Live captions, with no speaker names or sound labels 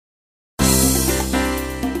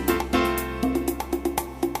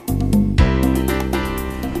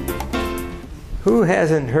Who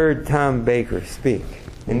hasn't heard Tom Baker speak?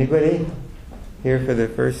 Anybody here for the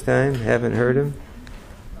first time? Haven't heard him?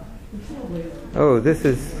 Oh, this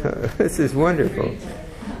is wonderful.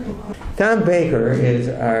 Tom Baker is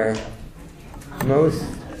our most,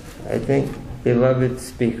 I think, beloved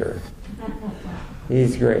speaker.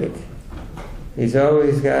 He's great. He's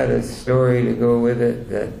always got a story to go with it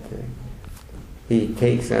that he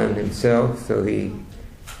takes on himself, so he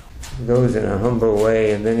goes in a humble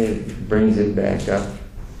way and then he brings it back up.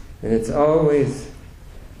 And it's always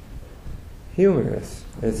humorous.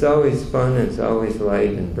 It's always fun, it's always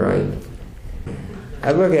light and bright.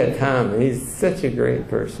 I look at Tom and he's such a great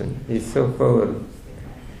person. He's so full of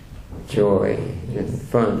joy and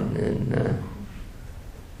fun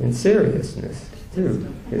and seriousness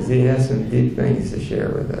too, because he has some deep things to share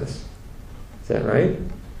with us. Is that right?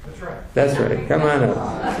 That's right. That's right. Come on up.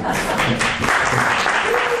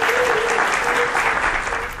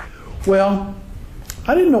 Well,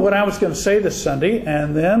 I didn't know what I was going to say this Sunday,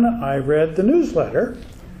 and then I read the newsletter,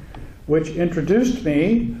 which introduced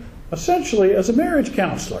me essentially as a marriage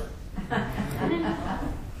counselor.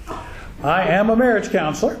 I am a marriage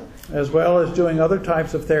counselor, as well as doing other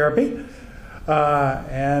types of therapy.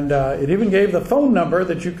 And it even gave the phone number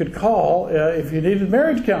that you could call if you needed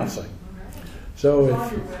marriage counseling. So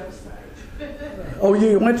oh,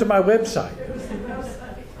 you went to my website.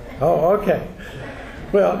 Oh, okay.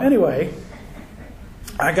 Well, anyway,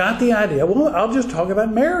 I got the idea, well, I'll just talk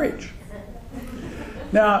about marriage.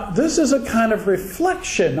 Now, this is a kind of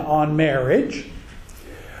reflection on marriage.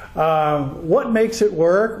 What makes it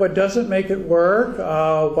work? What doesn't make it work?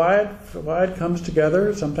 Why it comes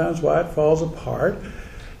together, sometimes why it falls apart.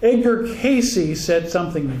 Edgar Cayce said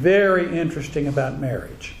something very interesting about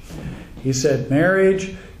marriage. He said,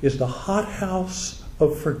 marriage is the hothouse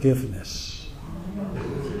of forgiveness.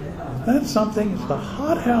 That's something, it's the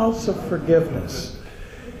hothouse of forgiveness.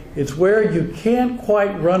 It's where you can't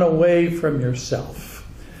quite run away from yourself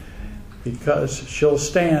because she'll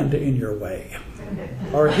stand in your way.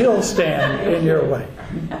 Or he'll stand in your way.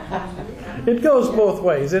 It goes both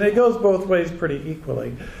ways, and it goes both ways pretty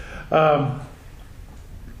equally.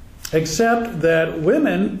 Except that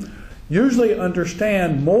women usually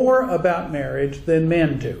understand more about marriage than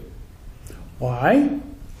men do. Why?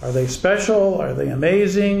 Are they special? Are they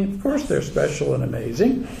amazing? Of course they're special and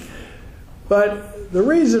amazing. But the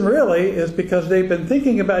reason really is because they've been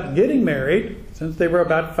thinking about getting married since they were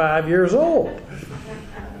about 5 years old.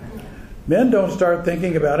 Men don't start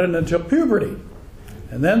thinking about it until puberty.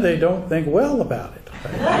 And then they don't think well about it.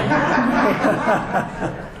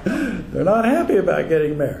 They're not happy about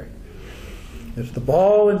getting married. It's the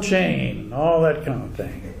ball and chain and all that kind of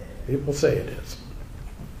thing. People say it is.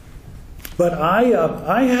 But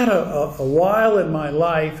I had a while in my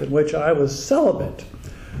life in which I was celibate.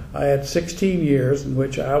 I had 16 years in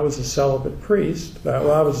which I was a celibate priest. Well,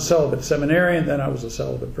 I was a celibate seminarian, then I was a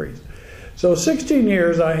celibate priest. So 16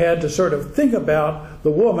 years I had to sort of think about the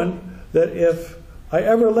woman that if I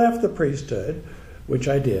ever left the priesthood, which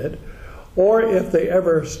I did, or if they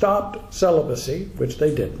ever stopped celibacy, which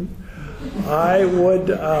they didn't, I would,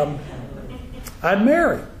 I'd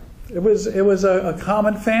marry. It was a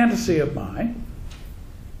common fantasy of mine.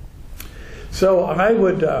 So I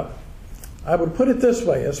would put it this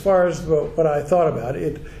way, as far as what I thought about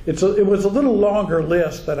it. It was a little longer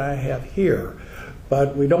list than I have here,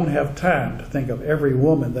 but we don't have time to think of every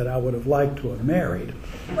woman that I would have liked to have married.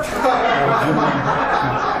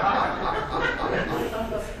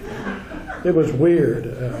 It was weird.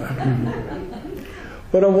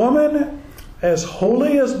 But a woman as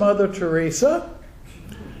holy as Mother Teresa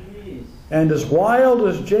and as wild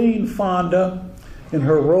as Jane Fonda in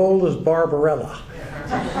her role as Barbarella.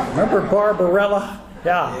 Remember Barbarella?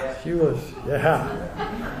 Yeah, she was, yeah.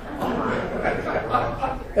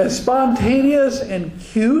 As spontaneous and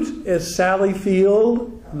cute as Sally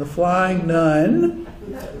Field in The Flying Nun,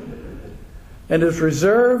 and as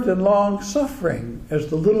reserved and long-suffering as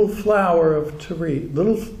the little flower of Teresa,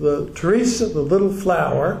 the little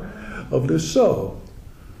flower of Lisieux.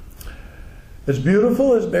 As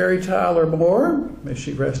beautiful as Mary Tyler Moore, may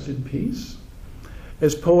she rest in peace.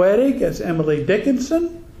 As poetic as Emily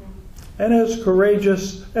Dickinson, and as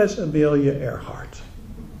courageous as Amelia Earhart.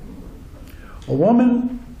 A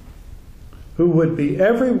woman who would be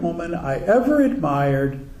every woman I ever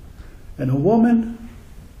admired, and a woman,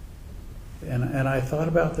 and I thought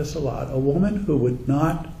about this a lot, a woman who would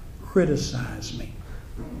not criticize me.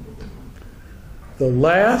 The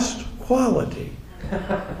last quality,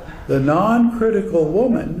 the non-critical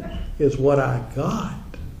woman, is what I got.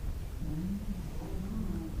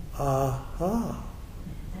 Aha.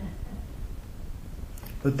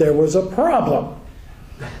 But there was a problem.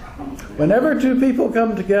 Whenever two people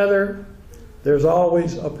come together, there's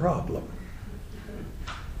always a problem.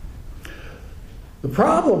 The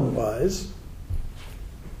problem was,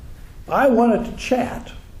 I wanted to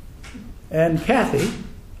chat, and Kathy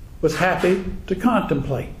was happy to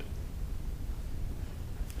contemplate.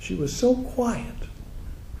 She was so quiet.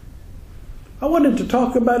 I wanted to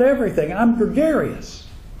talk about everything. I'm gregarious.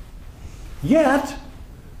 Yet,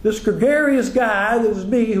 this gregarious guy that was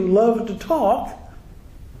me who loved to talk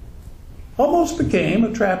almost became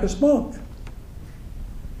a Trappist monk.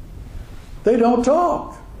 They don't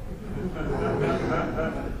talk.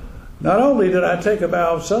 Not only did I take a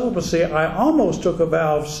vow of celibacy, I almost took a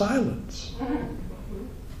vow of silence.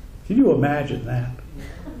 Can you imagine that?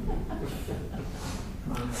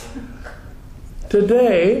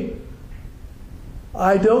 Today,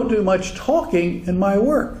 I don't do much talking in my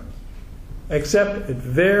work, except at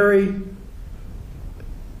very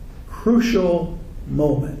crucial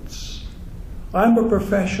moments. I'm a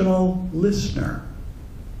professional listener.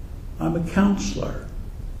 I'm a counselor.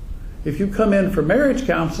 If you come in for marriage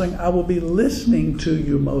counseling, I will be listening to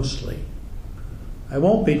you mostly. I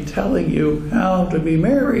won't be telling you how to be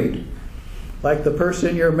married, like the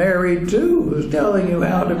person you're married to who's telling you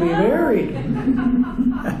how to be married.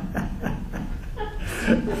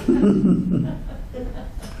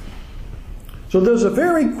 So there's a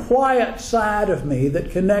very quiet side of me that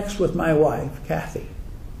connects with my wife, Kathy.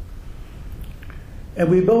 And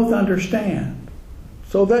we both understand.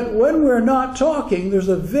 So that when we're not talking, there's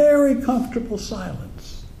a very comfortable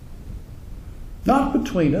silence. Not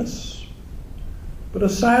between us, but a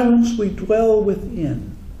silence we dwell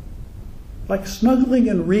within. Like snuggling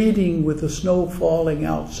and reading with the snow falling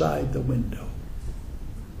outside the window.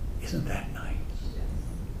 Isn't that nice?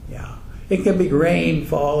 Yeah. It can be rain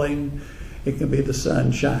falling. It can be the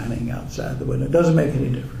sun shining outside the window. It doesn't make any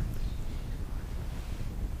difference.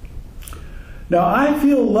 Now, I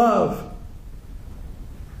feel love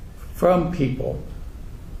from people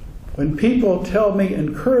when people tell me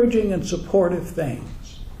encouraging and supportive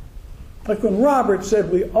things. Like when Robert said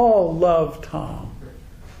we all love Tom.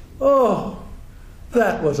 Oh,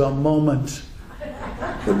 that was a moment.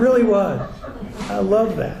 It really was. I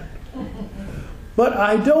love that. But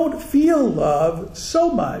I don't feel love so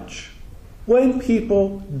much when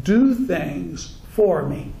people do things for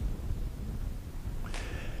me.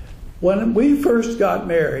 When we first got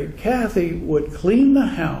married, Kathy would clean the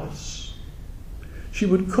house. She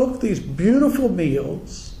would cook these beautiful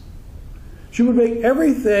meals. She would make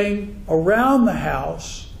everything around the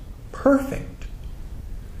house perfect.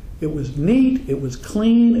 It was neat, it was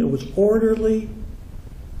clean, it was orderly.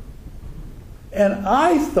 And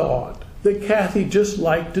I thought that Kathy just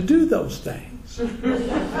liked to do those things.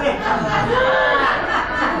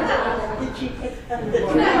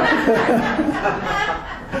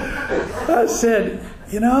 I said,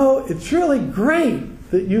 you know, it's really great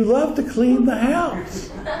that you love to clean the house.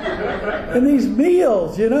 And these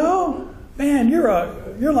meals, you know, man,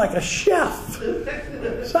 you're like a chef.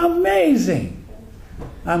 It's amazing.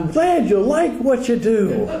 I'm glad you like what you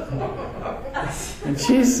do. And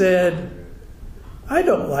she said, I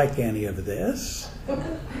don't like any of this.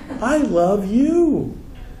 I love you.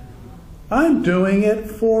 I'm doing it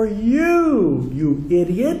for you, you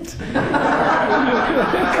idiot.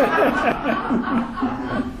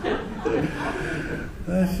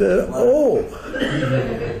 I said, oh,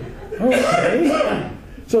 okay.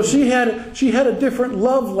 So she had a different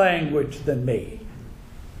love language than me.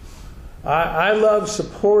 I love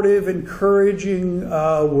supportive, encouraging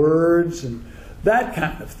words and that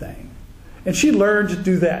kind of thing. And she learned to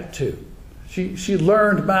do that too. She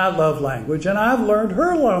learned my love language, and I've learned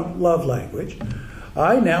her love language.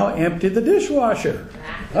 I now empty the dishwasher.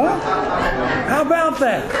 Huh? How about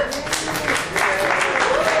that?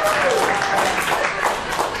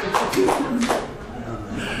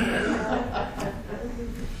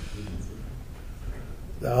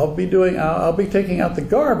 I'll be taking out the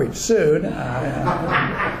garbage soon.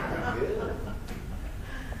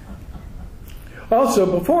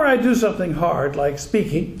 Also, before I do something hard, like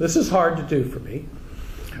speaking, this is hard to do for me.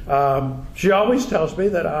 She always tells me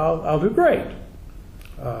that I'll do great.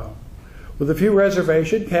 With a few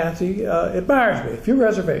reservations, Kathy admires me. A few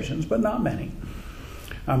reservations, but not many.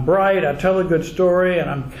 I'm bright, I tell a good story, and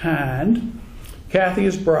I'm kind. Kathy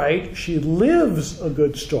is bright, she lives a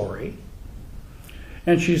good story,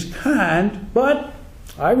 and she's kind, but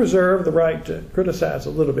I reserve the right to criticize a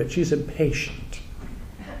little bit. She's impatient.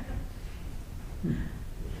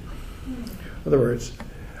 In other words,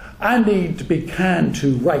 I need to be kind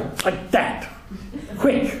to right like that,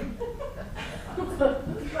 quick.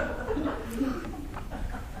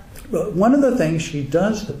 But one of the things she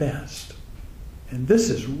does the best, and this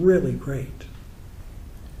is really great,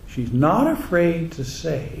 she's not afraid to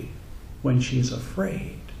say when she's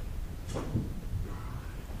afraid.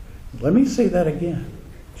 Let me say that again.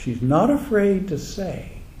 She's not afraid to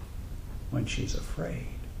say when she's afraid.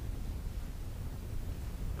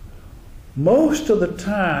 Most of the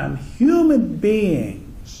time, human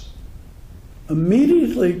beings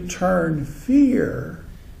immediately turn fear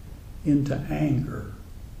into anger.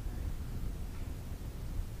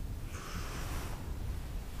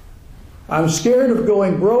 I'm scared of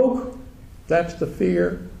going broke. That's the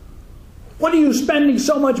fear. What are you spending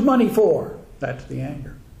so much money for? That's the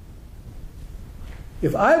anger.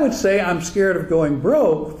 If I would say I'm scared of going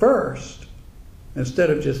broke first, instead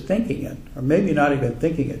of just thinking it, or maybe not even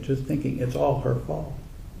thinking it, just thinking it's all her fault,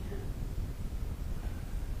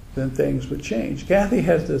 then things would change. Kathy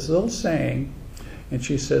has this little saying, and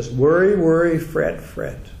she says, worry, worry, fret,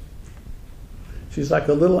 fret. She's like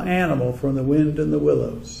a little animal from The Wind in the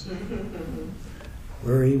Willows.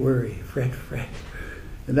 Worry, worry, fret, fret.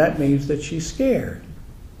 And that means that she's scared.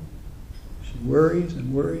 She worries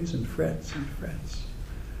and worries and frets and frets.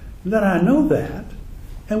 And then I know that,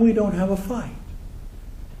 and we don't have a fight.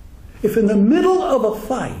 If in the middle of a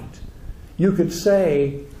fight, you could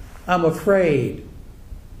say, I'm afraid.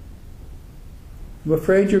 I'm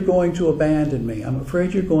afraid you're going to abandon me. I'm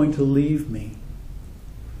afraid you're going to leave me.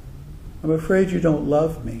 I'm afraid you don't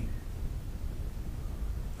love me.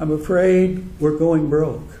 I'm afraid we're going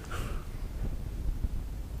broke.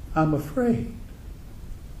 I'm afraid.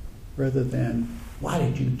 Rather than, why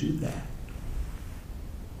did you do that?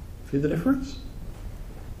 See the difference?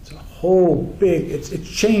 It's a whole big, it's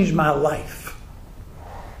changed my life.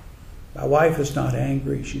 My wife is not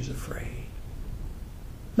angry, she's afraid.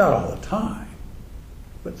 Not all the time,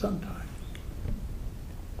 but sometimes.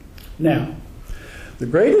 Now, the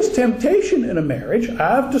greatest temptation in a marriage,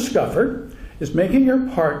 I've discovered, is making your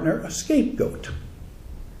partner a scapegoat.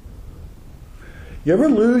 You ever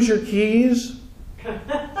lose your keys?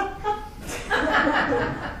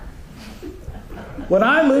 When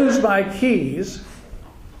I lose my keys,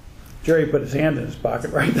 Jerry put his hand in his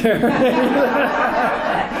pocket right there.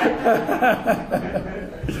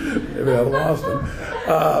 Maybe I've lost them.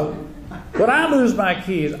 When I lose my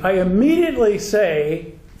keys, I immediately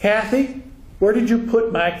say, Kathy, where did you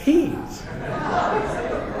put my keys?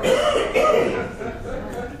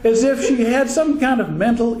 As if she had some kind of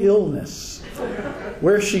mental illness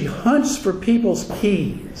where she hunts for people's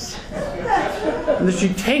keys. And then she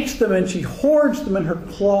takes them and she hoards them in her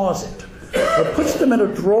closet or puts them in a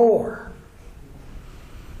drawer.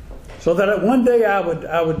 So that one day I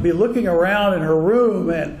would be looking around in her room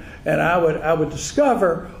and I would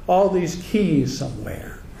discover all these keys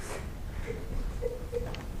somewhere.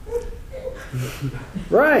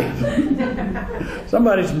 Right.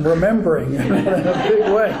 Somebody's remembering in a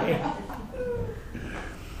big way.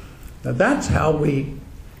 Now that's how we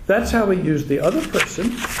use the other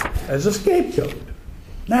person as a scapegoat.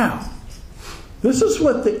 Now, this is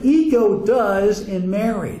what the ego does in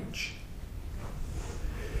marriage.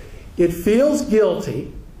 It feels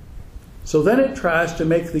guilty, so then it tries to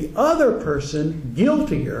make the other person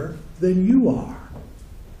guiltier than you are.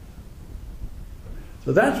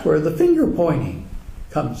 So that's where the finger pointing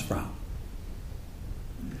comes from.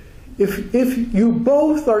 If you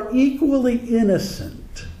both are equally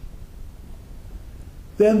innocent,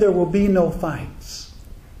 then there will be no fights.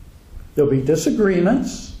 There'll be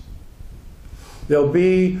disagreements. There'll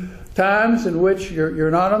be times in which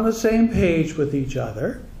you're not on the same page with each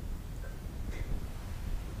other,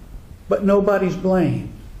 but nobody's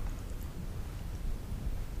blamed.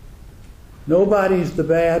 Nobody's the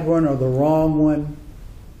bad one or the wrong one.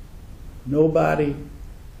 Nobody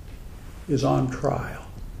is on trial.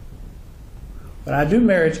 When I do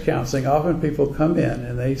marriage counseling, often people come in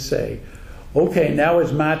and they say, okay, now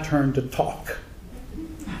it's my turn to talk.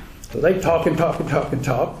 So they talk and talk and talk and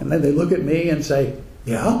talk, and then they look at me and say,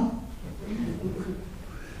 yeah?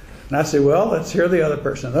 And I say, well, let's hear the other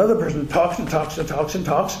person. The other person talks and talks and talks and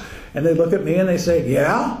talks, and they look at me and they say,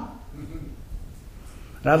 yeah?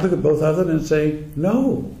 And I look at both of them and say,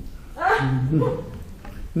 no.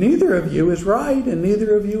 Neither of you is right and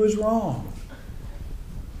neither of you is wrong.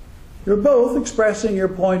 You're both expressing your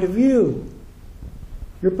point of view,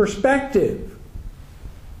 your perspective.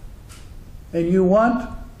 And you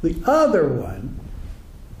want the other one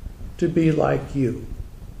to be like you.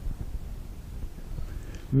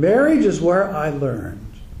 Marriage is where I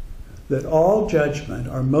learned that all judgment,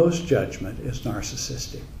 or most judgment, is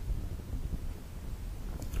narcissistic.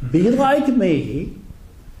 Be like me,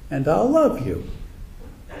 and I'll love you.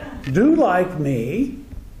 Do like me,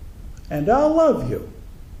 and I'll love you.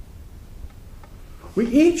 We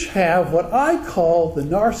each have what I call the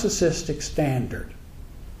narcissistic standard.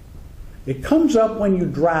 It comes up when you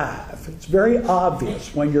drive. It's very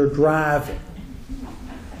obvious when you're driving.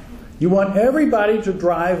 You want everybody to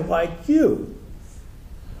drive like you.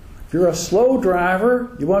 If you're a slow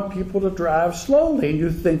driver, you want people to drive slowly, and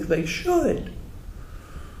you think they should.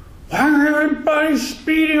 Why is everybody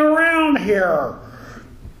speeding around here?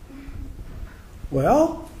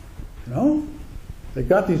 Well, you know, they've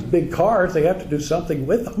got these big cars, they have to do something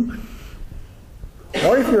with them.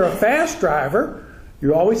 Or if you're a fast driver,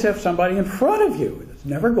 you always have somebody in front of you that's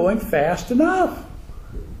never going fast enough.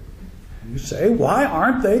 You say, why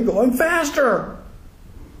aren't they going faster?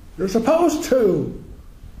 You're supposed to.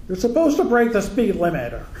 You're supposed to break the speed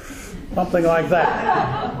limit or something like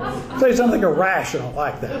that. Say something irrational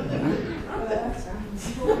like that.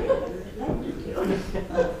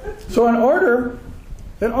 So in order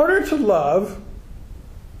to love,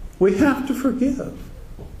 we have to forgive.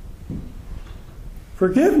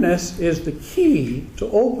 Forgiveness is the key to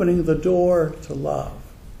opening the door to love.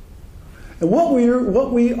 And what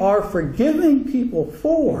we are forgiving people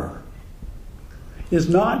for is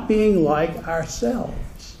not being like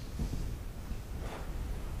ourselves.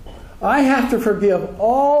 I have to forgive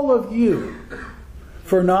all of you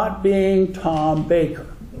for not being Tom Baker.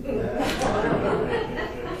 We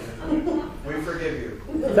forgive you.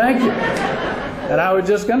 Thank you. And I was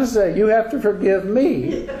just going to say, you have to forgive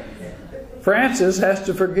me. Francis has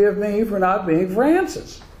to forgive me for not being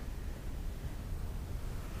Francis.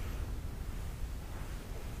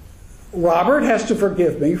 Robert has to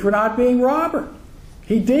forgive me for not being Robert.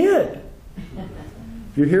 He did.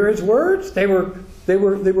 You hear his words? They were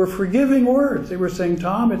forgiving words. They were saying,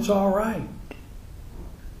 Tom, it's all right.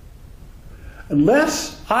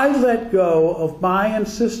 Unless I let go of my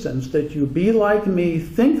insistence that you be like me,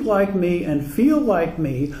 think like me, and feel like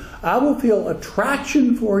me, I will feel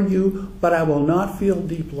attraction for you, but I will not feel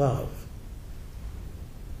deep love.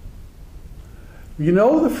 You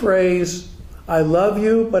know the phrase, I love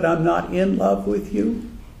you, but I'm not in love with you?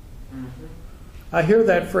 I hear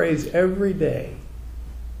that phrase every day.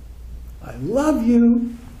 I love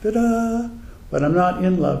you, da-da, but I'm not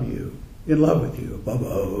in love with you.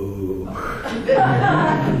 Bubbo.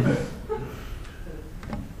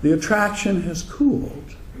 The attraction has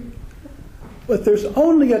cooled. But there's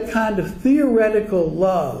only a kind of theoretical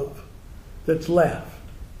love that's left.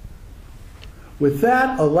 With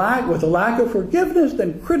that, with a lack of forgiveness,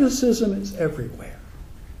 then criticism is everywhere.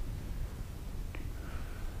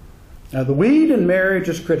 Now, the weed in marriage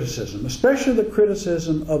is criticism, especially the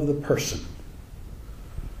criticism of the person.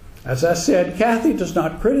 As I said, Kathy does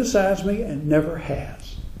not criticize me and never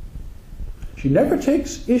has. She never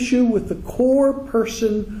takes issue with the core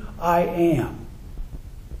person I am.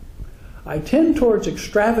 I tend towards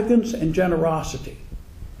extravagance and generosity.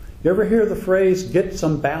 You ever hear the phrase, get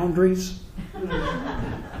some boundaries?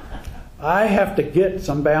 I have to get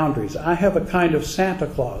some boundaries. I have a kind of Santa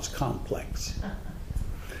Claus complex.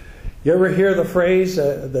 You ever hear the phrase,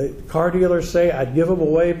 the car dealers say, I'd give them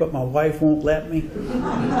away, but my wife won't let me?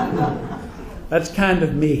 That's kind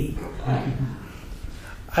of me.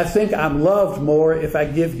 I think I'm loved more if I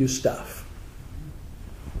give you stuff.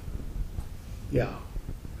 Yeah.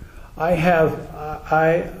 I have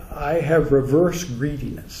reverse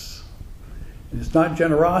greediness. And it's not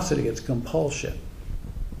generosity, it's compulsion.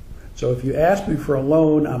 So if you ask me for a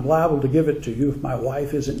loan, I'm liable to give it to you if my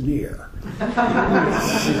wife isn't near.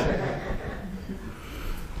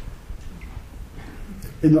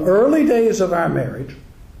 In the early days of our marriage,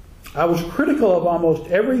 I was critical of almost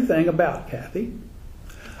everything about Kathy.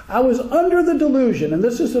 I was under the delusion, and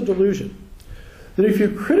this is a delusion, that if you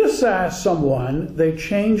criticize someone, they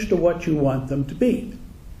change to what you want them to be.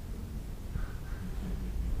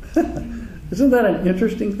 Isn't that an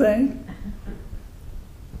interesting thing?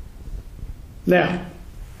 Now,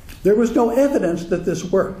 there was no evidence that this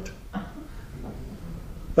worked,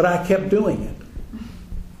 but I kept doing it.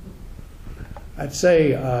 I'd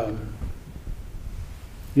say,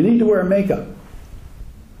 you need to wear makeup.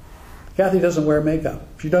 Kathy doesn't wear makeup.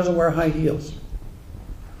 She doesn't wear high heels.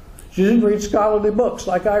 She didn't read scholarly books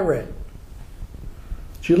like I read.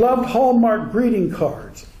 She loved Hallmark greeting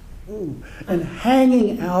cards. Ooh, and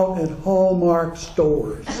hanging out at Hallmark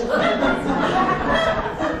stores.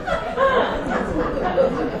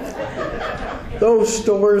 Those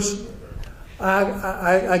stores,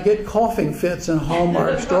 I get coughing fits in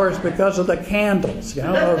Hallmark stores because of the candles. You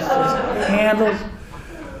know, those candles.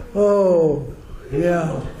 Oh,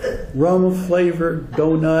 yeah. Rum-flavored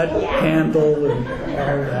donut candle and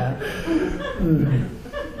all that.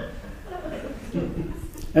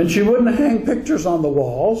 And she wouldn't hang pictures on the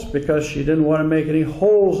walls because she didn't want to make any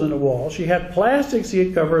holes in the wall. She had plastic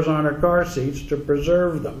seat covers on her car seats to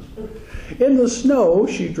preserve them. In the snow,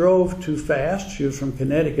 she drove too fast. She was from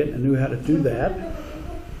Connecticut and knew how to do that.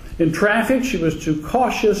 In traffic, she was too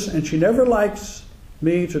cautious, and she never liked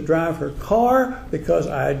me to drive her car because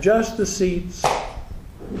I adjust the seats.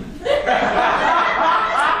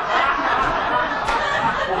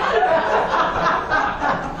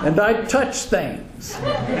 And I touch things. For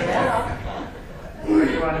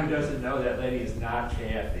anyone who doesn't know, that lady is not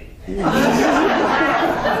Kathy.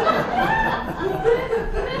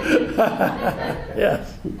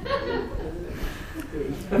 Yes.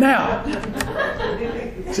 Now,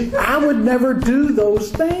 see, I would never do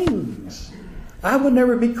those things. I would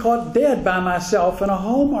never be caught dead by myself in a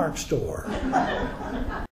Hallmark store.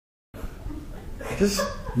 Just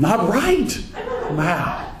not right.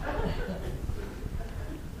 Wow.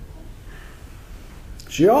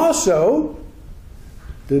 She also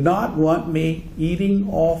did not want me eating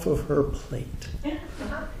off of her plate.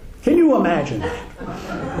 Can you imagine that?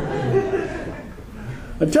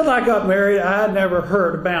 Until I got married, I had never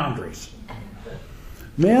heard of boundaries.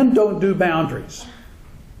 Men don't do boundaries.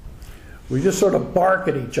 We just sort of bark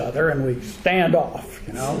at each other and we stand off,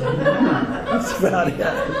 you know. That's about it.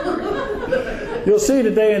 You'll see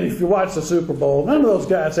today, and if you watch the Super Bowl, none of those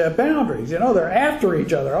guys have boundaries. You know, they're after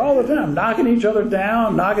each other all the time, knocking each other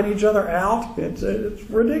down, knocking each other out. It's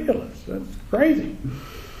ridiculous. It's crazy.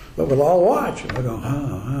 But we'll all watch and we'll go,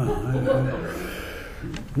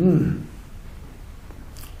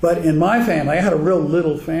 But in my family, I had a real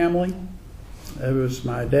little family. It was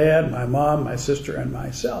my dad, my mom, my sister, and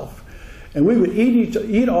myself. And we would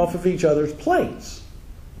eat off of each other's plates.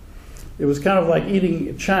 It was kind of like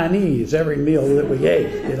eating Chinese every meal that we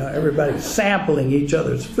ate. You know, everybody sampling each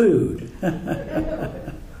other's food.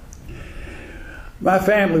 My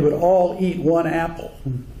family would all eat one apple.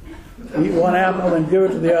 Eat one apple and give it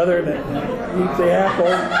to the other, and eat the apple,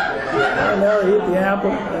 and they'll eat the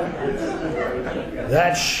apple.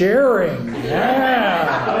 That's sharing.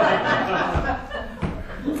 Yeah.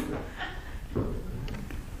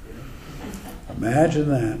 Imagine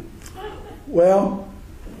that. Well,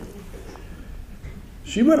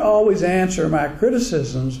 she would always answer my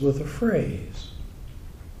criticisms with a phrase.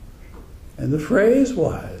 And the phrase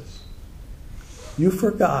was, "You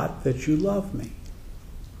forgot that you love me."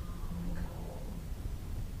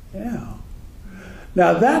 Yeah.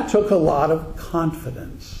 Now that took a lot of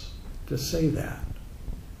confidence to say that.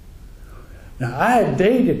 Now I had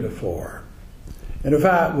dated before, and if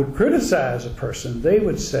I would criticize a person, they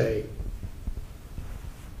would say,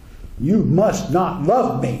 "You must not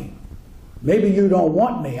love me. Maybe you don't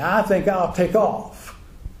want me. I think I'll take off."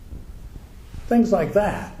 Things like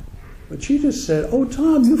that. But she just said, "Oh,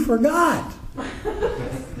 Tom, you forgot.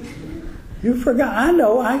 You forgot. I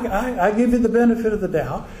know, I give you the benefit of the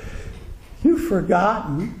doubt. You've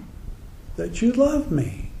forgotten that you love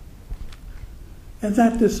me." And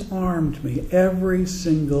that disarmed me every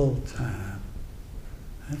single time.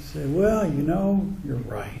 I said, "Well, you know, you're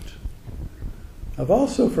right. I've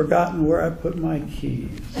also forgotten where I put my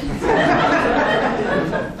keys."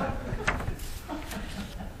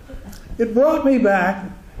 It brought me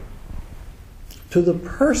back to the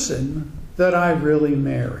person that I really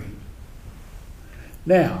married.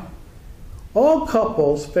 Now, all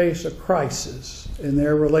couples face a crisis in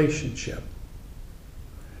their relationship.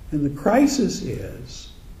 And the crisis is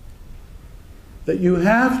that you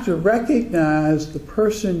have to recognize the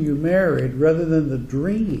person you married rather than the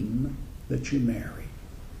dream that you married.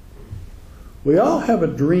 We all have a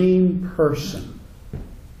dream person.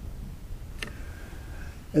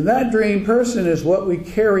 And that dream person is what we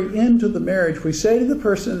carry into the marriage. We say to the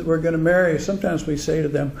person that we're going to marry, sometimes we say to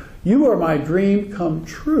them, "You are my dream come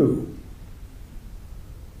true.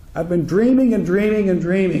 I've been dreaming and dreaming and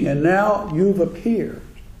dreaming, and now you've appeared."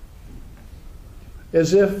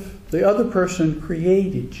 As if the other person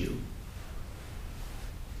created you.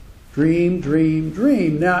 Dream, dream,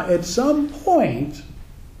 dream. Now, at some point,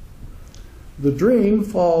 the dream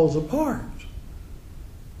falls apart.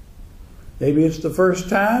 Maybe it's the first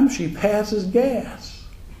time she passes gas.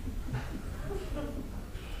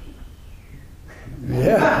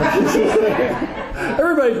 Yeah.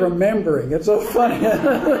 Everybody's remembering. It's so funny.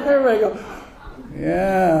 Everybody goes,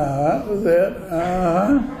 "Yeah, that was it.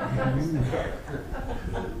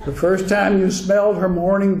 The first time you smelled her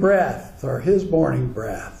morning breath, or his morning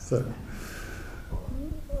breath, and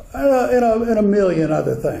a million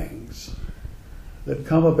other things that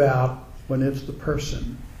come about when it's the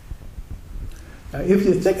person. Now, if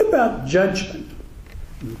you think about judgment,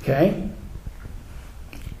 okay?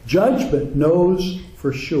 Judgment knows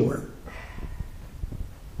for sure.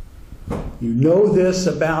 You know this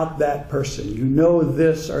about that person. You know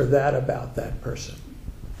this or that about that person.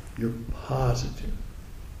 You're positive.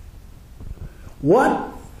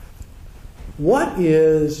 What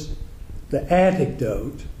is the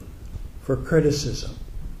antidote for criticism?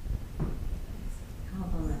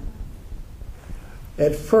 Compliment.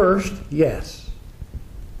 At first, yes.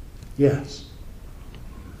 Yes.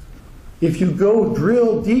 If you go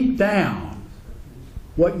drill deep down,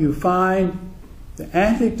 what you find, the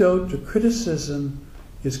antidote to criticism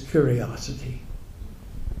is curiosity.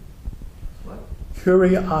 What?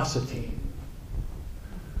 Curiosity.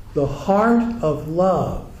 The heart of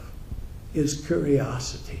love is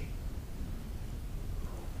curiosity.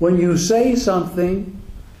 When you say something,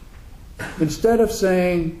 instead of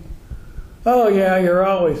saying, "Oh yeah, you're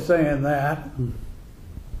always saying that.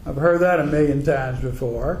 I've heard that 1,000,000 times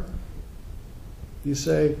before," you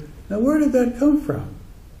say, "Now where did that come from?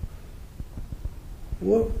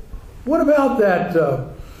 What about that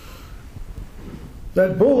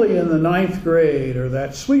bully in the 9th grade, or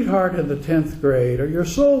that sweetheart in the 10th grade, or your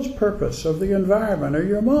soul's purpose of the environment, or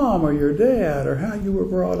your mom or your dad, or how you were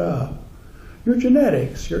brought up, your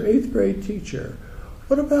genetics, your 8th grade teacher?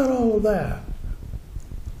 What about all of that?"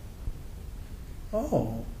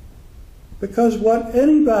 Oh, because what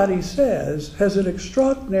anybody says has an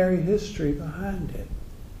extraordinary history behind it.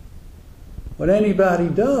 What anybody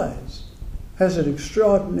does has an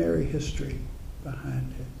extraordinary history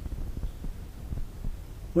behind it.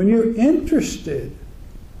 When you're interested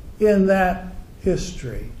in that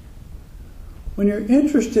history, when you're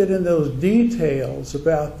interested in those details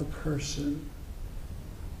about the person,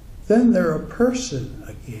 then they're a person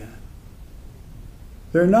again.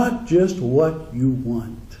 They're not just what you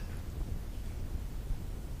want.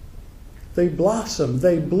 They blossom,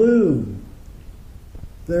 they bloom,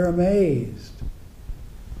 they're amazed.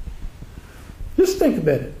 Just think a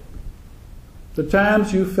minute. The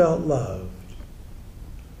times you felt loved.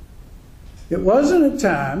 It wasn't a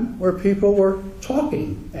time where people were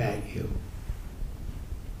talking at you.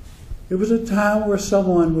 It was a time where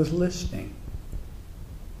someone was listening.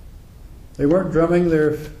 They weren't drumming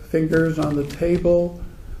their fingers on the table.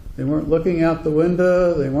 They weren't looking out the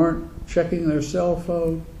window. They weren't checking their cell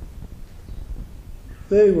phone.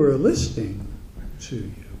 They were listening to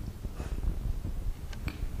you.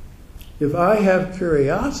 If I have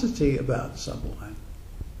curiosity about someone,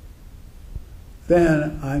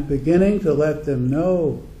 then I'm beginning to let them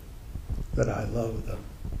know that I love them.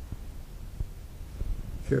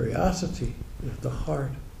 Curiosity is the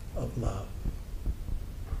heart of love.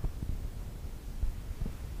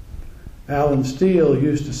 Alan Steele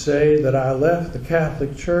used to say that I left the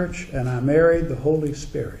Catholic Church and I married the Holy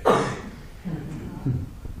Spirit.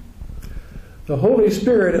 The Holy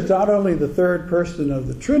Spirit is not only the third person of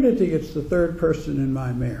the Trinity, it's the third person in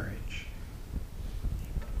my marriage.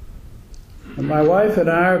 When my wife and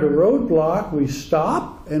I are at a roadblock, we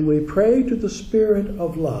stop and we pray to the Spirit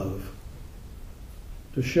of love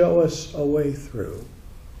to show us a way through.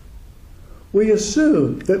 We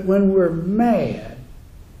assume that when we're mad,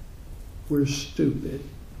 we're stupid.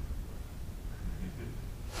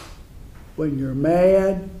 When you're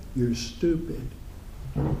mad, you're stupid.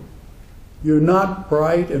 You're not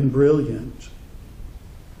bright and brilliant.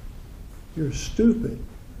 You're stupid.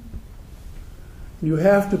 You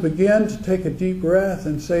have to begin to take a deep breath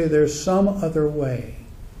and say, there's some other way.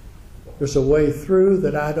 There's a way through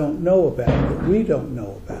that I don't know about, that we don't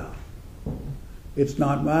know about. It's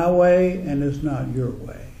not my way and it's not your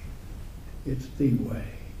way. It's the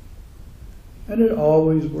way. And it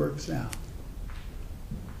always works out.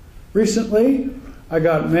 Recently, I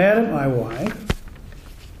got mad at my wife.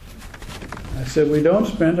 I said, we don't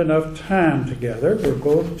spend enough time together. We're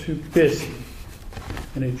both too busy.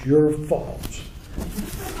 And it's your fault.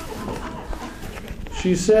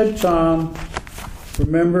 She said, Tom,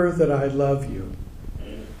 remember that I love you.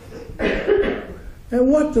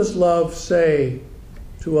 And what does love say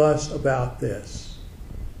to us about this?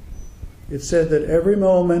 It said that every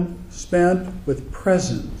moment spent with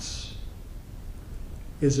presence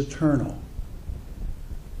is eternal.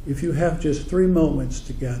 If you have just 3 moments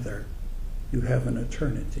together, you have an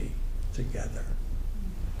eternity together.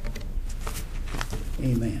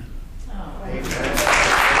 Amen. Amen.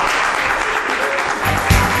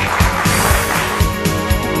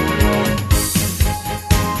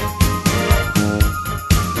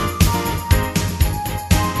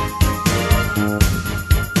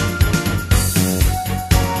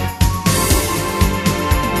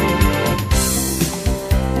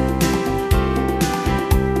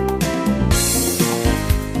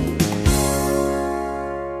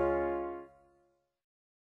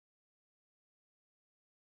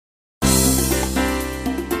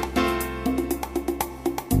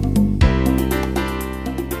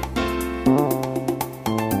 Bye.